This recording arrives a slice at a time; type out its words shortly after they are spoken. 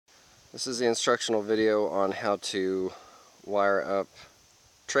This is the instructional video on how to wire up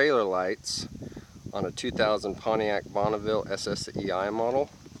trailer lights on a 2000 Pontiac Bonneville SSEI model.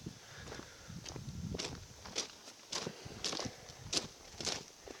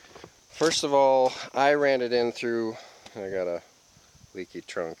 First of all, I ran it in through, I got a leaky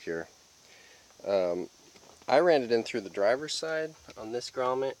trunk here. I ran it in through the driver's side on this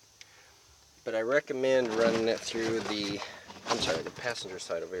grommet, but I recommend running it through the passenger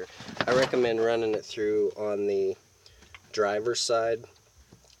side over here. I recommend running it through on the driver's side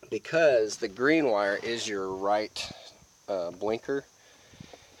because the green wire is your right blinker,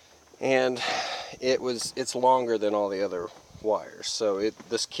 and it's longer than all the other wires. So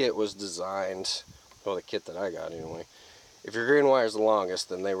this kit was designed, well, the kit that I got anyway. If your green wire is the longest,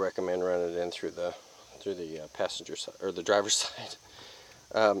 then they recommend running it in through the passenger side or the driver's side.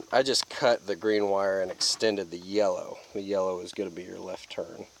 I just cut the green wire and extended the yellow. The yellow is going to be your left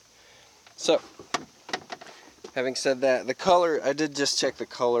turn. So, having said that, the color, I did just check the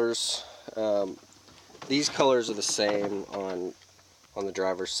colors. These colors are the same on the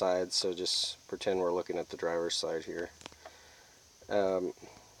driver's side, so just pretend we're looking at the driver's side here. A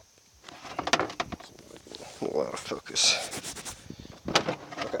little out of focus.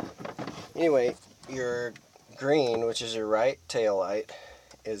 Okay. Anyway, your green, which is your right tail light,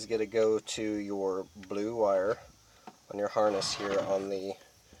 is going to go to your blue wire on your harness here on the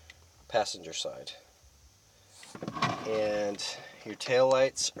passenger side. And your tail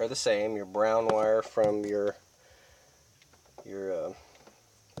lights are the same. Your brown wire from your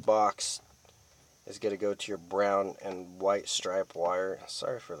box is going to go to your brown and white stripe wire.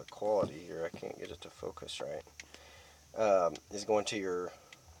 Sorry for the quality here, I can't get it to focus right. Is going to your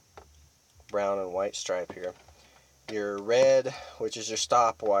brown and white stripe here. Your red, which is your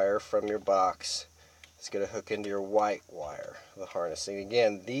stop wire from your box, is going to hook into your white wire, the harnessing.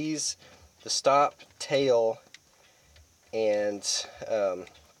 Again, the stop, tail, and the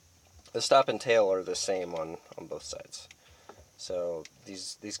stop and tail are the same on both sides. So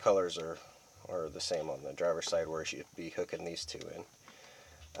these colors are the same on the driver's side, where you should be hooking these two in.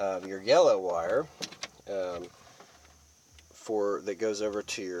 Your yellow wire that goes over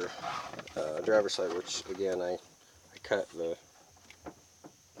to your driver's side, which again I cut the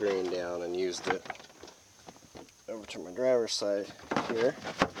green down and used it over to my driver's side here,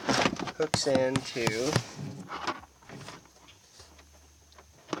 hooks into,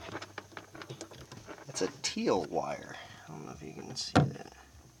 it's a teal wire. I don't know if you can see that.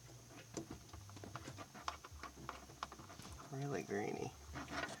 Really greeny.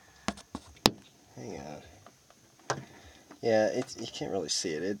 Hang on. Yeah, you can't really see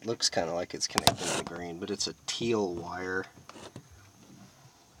it. It looks kind of like it's connected to the green, but it's a teal wire.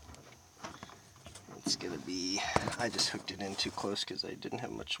 It's going to be, I just hooked it in too close because I didn't have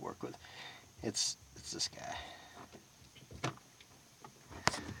much to work with. It's this guy.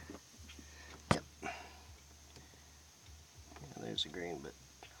 Yep. Yeah, there's the green, but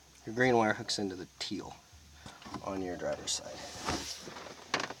your green wire hooks into the teal on your driver's side.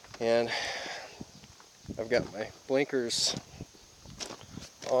 And I've got my blinkers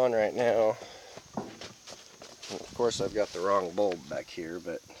on right now. And of course I've got the wrong bulb back here,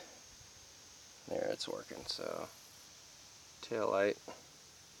 but there, it's working. So tail light,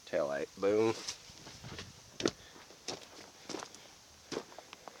 boom.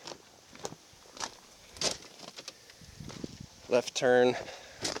 Left turn.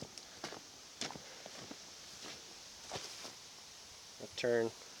 Left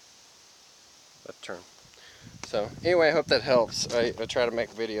turn. Left turn. So anyway, I hope that helps. I try to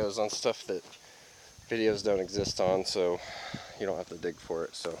make videos on stuff that videos don't exist on, so you don't have to dig for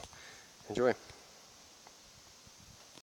it. So enjoy.